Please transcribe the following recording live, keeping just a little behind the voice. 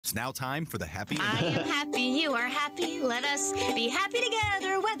It's now time for the happy. I am happy, you are happy. Let us be happy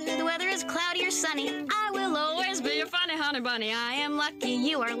together, whether the weather is cloudy or sunny. I will always be your funny honey bunny. I am lucky,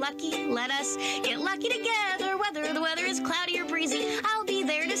 you are lucky. Let us get lucky together, whether the weather is cloudy or breezy. I'll be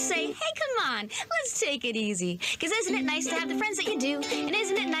there to say, hey, come on, let's take it easy. 'Cause isn't it nice to have the friends that you do? And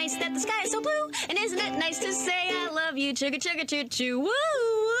isn't it nice that the sky is so blue? And isn't it nice to say I love you, chugga chugga choo choo, woo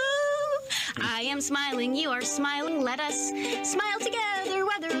woo. I am smiling, you are smiling. Let us smile together,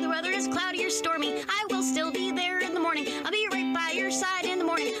 whether the weather is cloudy or stormy. I will still be there in the morning. I'll be right by your side in the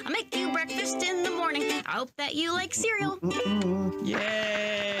morning. I'll make you breakfast in the morning. I hope that you like cereal.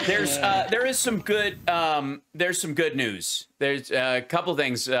 Yay! There is some good news. There's a couple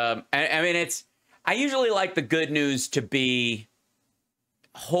things. I mean, I usually like the good news to be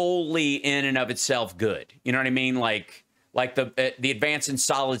wholly in and of itself good. You know what I mean? Like the advance in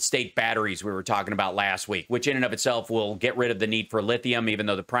solid state batteries we were talking about last week, which in and of itself will get rid of the need for lithium, even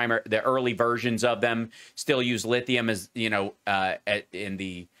though the early versions of them still use lithium as, you know,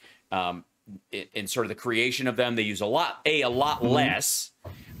 in sort of the creation of them. They use a lot less,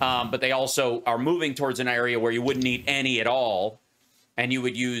 but they also are moving towards an area where you wouldn't need any at all, and you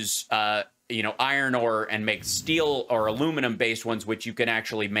would use you know, iron ore and make steel or aluminum based ones, which you can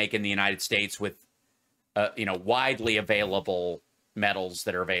actually make in the United States with you know, widely available metals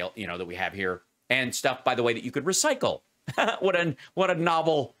that are that we have here, and stuff, by the way, that you could recycle. What a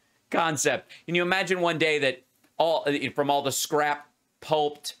novel concept. Can you imagine one day that from all the scrap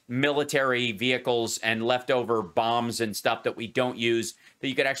pulped military vehicles and leftover bombs and stuff that we don't use, that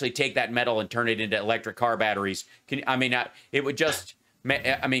you could actually take that metal and turn it into electric car batteries? It would just,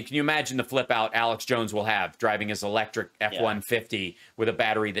 I mean, can you imagine the flip out Alex Jones will have driving his electric F-150 with a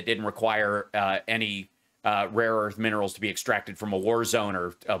battery that didn't require any rare earth minerals to be extracted from a war zone,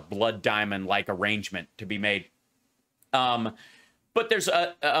 or a blood diamond-like arrangement to be made. But there's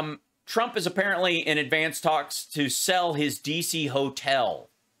Trump is apparently in advanced talks to sell his DC hotel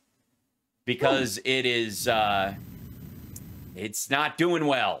because it's not doing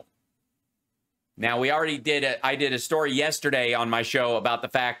well. Now, I did a story yesterday on my show about the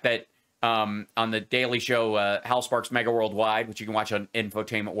fact that on the daily show, Hal Sparks Mega Worldwide, which you can watch on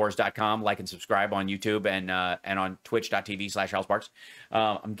infotainmentwars.com, like and subscribe on YouTube and on twitch.tv/Hal Sparks.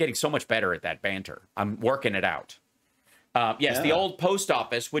 I'm getting so much better at that banter. I'm working it out. Yes, the old post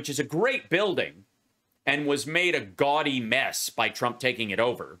office, which is a great building and was made a gaudy mess by Trump taking it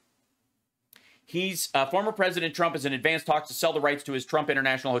over. Former President Trump is in advanced talks to sell the rights to his Trump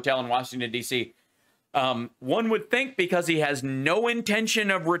International Hotel in Washington, D.C. One would think because he has no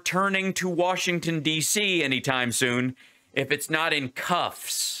intention of returning to Washington, D.C. anytime soon, if it's not in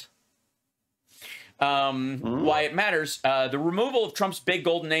cuffs. Why it matters. The removal of Trump's big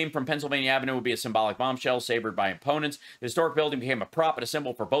golden name from Pennsylvania Avenue would be a symbolic bombshell savored by opponents. The historic building became a prop and a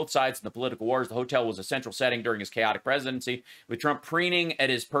symbol for both sides in the political wars. The hotel was a central setting during his chaotic presidency, with Trump preening at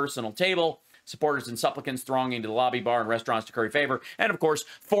his personal table, supporters and supplicants thronging to the lobby, bar, and restaurants to curry favor, and of course,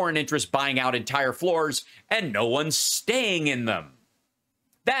 foreign interests buying out entire floors, and no one staying in them.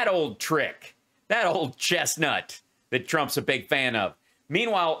 That old trick, that old chestnut that Trump's a big fan of.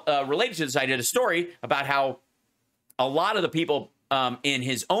 Meanwhile, related to this, I did a story about how a lot of the people in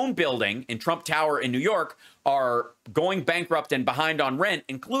his own building in Trump Tower in New York are going bankrupt and behind on rent,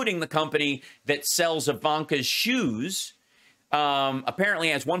 including the company that sells Ivanka's shoes. Apparently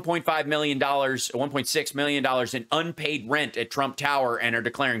has $1.5 million, $1.6 million in unpaid rent at Trump Tower and are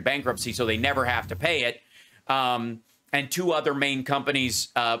declaring bankruptcy, so they never have to pay it. And two other main companies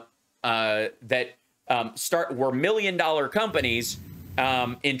that were million-dollar companies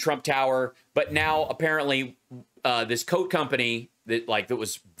in Trump Tower, but now apparently this coat company that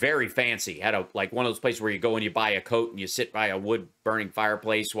was very fancy, had one of those places where you go and you buy a coat and you sit by a wood-burning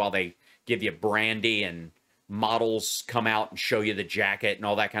fireplace while they give you brandy and models come out and show you the jacket and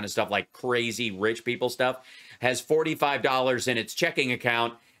all that kind of stuff, like crazy rich people stuff, has $45 in its checking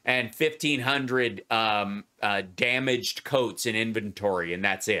account and 1,500 damaged coats in inventory, and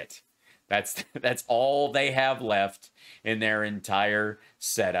that's it. That's all they have left in their entire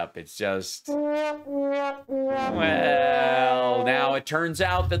setup. It's just, well, now it turns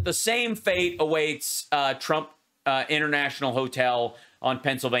out that the same fate awaits Trump International Hotel on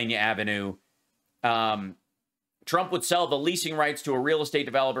Pennsylvania Avenue. Trump would sell the leasing rights to a real estate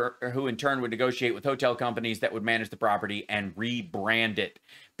developer who in turn would negotiate with hotel companies that would manage the property and rebrand it,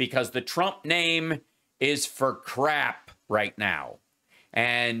 because the Trump name is for crap right now.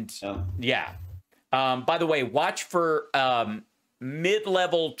 And by the way, watch for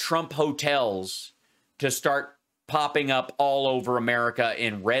mid-level Trump hotels to start popping up all over America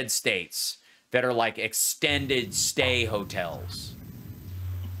in red states that are like extended stay hotels.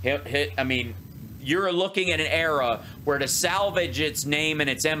 I mean, you're looking at an era where to salvage its name and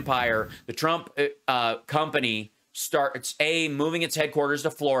its empire, the Trump company starts moving its headquarters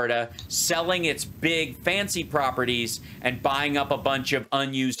to Florida, selling its big fancy properties, and buying up a bunch of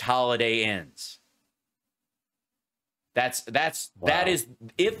unused Holiday Inns. That is,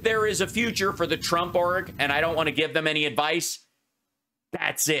 if there is a future for the Trump org, and I don't want to give them any advice,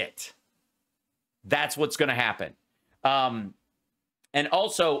 that's it. That's what's going to happen. And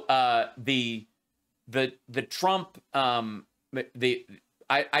also the Trump I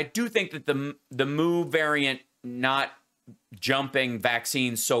do think that the Mu variant not jumping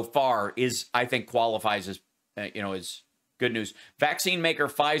vaccines so far I think qualifies as as good news. Vaccine maker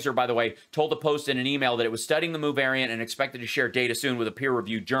Pfizer, by the way, told the Post in an email that it was studying the Mu variant and expected to share data soon with a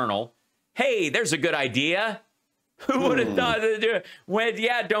peer-reviewed journal. Hey, there's a good idea. Who would have thought to do it? When,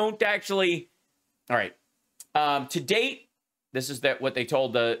 yeah, don't actually. All right. To date, this is what they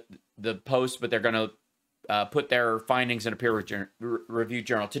told the Post, but they're going to put their findings in a peer-reviewed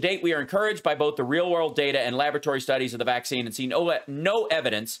journal. To date, we are encouraged by both the real-world data and laboratory studies of the vaccine and see no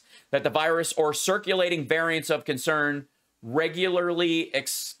evidence that the virus or circulating variants of concern regularly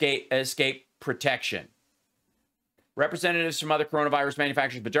escape protection. Representatives from other coronavirus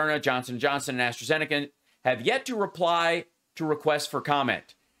manufacturers, Moderna, Johnson & Johnson, and AstraZeneca, have yet to reply to requests for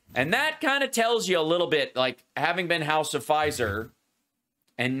comment. And that kind of tells you a little bit, like, having been House of Pfizer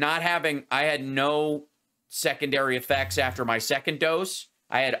and I had no secondary effects after my second dose.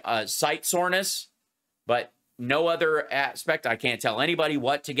 I had site soreness, but no other aspect. I can't tell anybody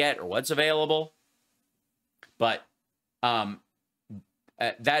what to get or what's available. But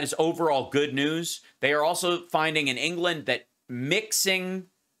that is overall good news. They are also finding in England that mixing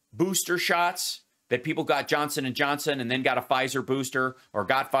booster shots, that people got Johnson & Johnson and then got a Pfizer booster, or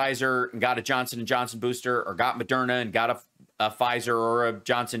got Pfizer and got a Johnson & Johnson booster, or got Moderna and got a Pfizer or a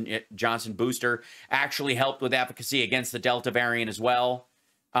Johnson booster, actually helped with efficacy against the Delta variant as well.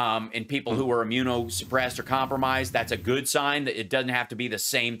 In people who are immunosuppressed or compromised, that's a good sign that it doesn't have to be the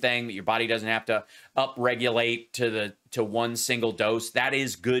same thing, that your body doesn't have to upregulate to one single dose. That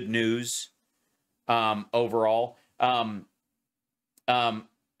is good news overall.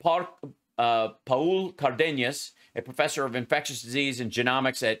 Paul Cardenas, a professor of infectious disease and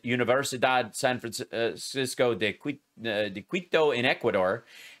genomics at Universidad San Francisco de Quito in Ecuador,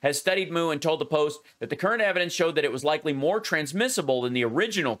 has studied Mu and told the Post that the current evidence showed that it was likely more transmissible than the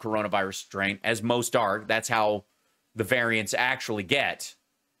original coronavirus strain, as most are. That's how the variants actually get.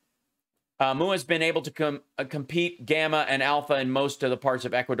 Mu has been able to compete Gamma and Alpha in most of the parts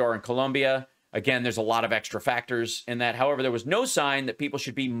of Ecuador and Colombia. Again, there's a lot of extra factors in that. However, there was no sign that people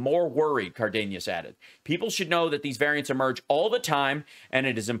should be more worried, Cardenas added. People should know that these variants emerge all the time, and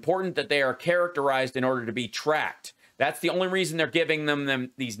it is important that they are characterized in order to be tracked. That's the only reason they're giving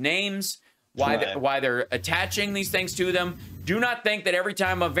them these names, why they're attaching these things to them. Do not think that every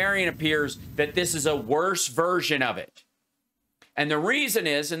time a variant appears that this is a worse version of it. And the reason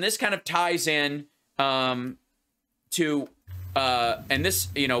is, and this kind of ties in and this,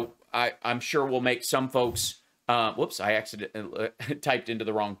 I'm sure will make some folks, whoops, I accidentally typed into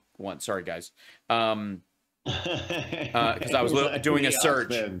the wrong one. Sorry, guys. Because I was doing a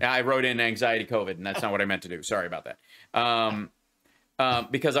search. I wrote in anxiety COVID, and that's not what I meant to do. Sorry about that.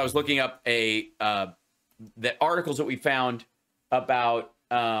 Because I was looking up the articles that we found about,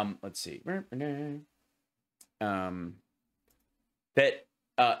 let's see, that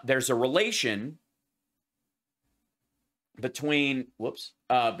there's a relation between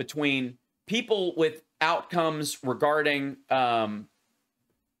people with outcomes regarding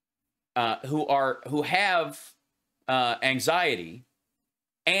who have anxiety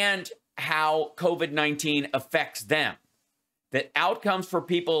and how COVID-19 affects them. That outcomes for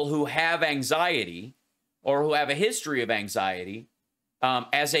people who have anxiety or who have a history of anxiety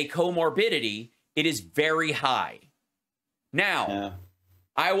as a comorbidity, it is very high. Now,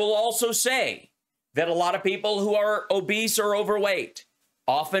 I will also say that a lot of people who are obese or overweight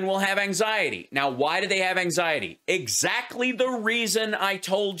often will have anxiety. Now, why do they have anxiety? Exactly the reason I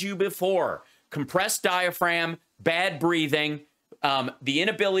told you before. Compressed diaphragm, bad breathing, the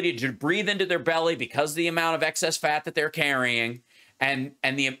inability to breathe into their belly because of the amount of excess fat that they're carrying, and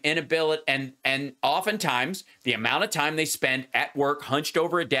the inability, and oftentimes the amount of time they spend at work hunched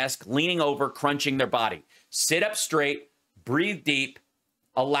over a desk, leaning over, crunching their body. Sit up straight, breathe deep,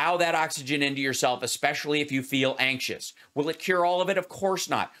 allow that oxygen into yourself, especially if you feel anxious. Will it cure all of it? Of course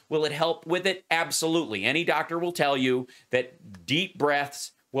not. Will it help with it? Absolutely. Any doctor will tell you that deep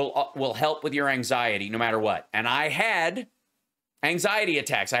breaths will help with your anxiety no matter what. And I had anxiety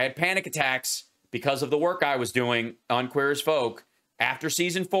attacks. I had panic attacks because of the work I was doing on Queer as Folk after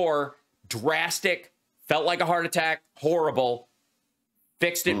season 4, drastic, felt like a heart attack, horrible,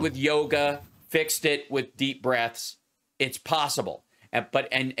 fixed it with yoga, fixed it with deep breaths. It's possible.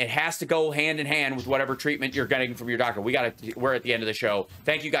 And it has to go hand in hand with whatever treatment you're getting from your doctor. We're at the end of the show.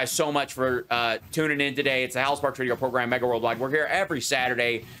 Thank you guys so much for tuning in today. It's the Hal Sparks Radio program, Mega Worldwide. We're here every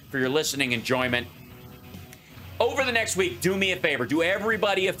Saturday for your listening enjoyment. Over the next week, do me a favor. Do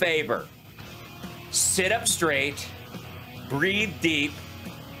everybody a favor. Sit up straight, breathe deep,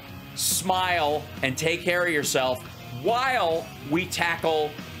 smile, and take care of yourself while we tackle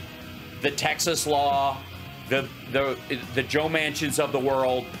the Texas law, the Joe Manchins of the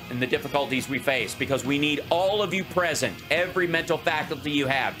world, and the difficulties we face, because we need all of you present, every mental faculty you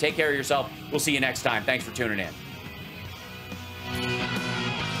have. Take care of yourself. We'll see you next time. Thanks for tuning in.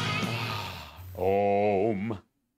 Om.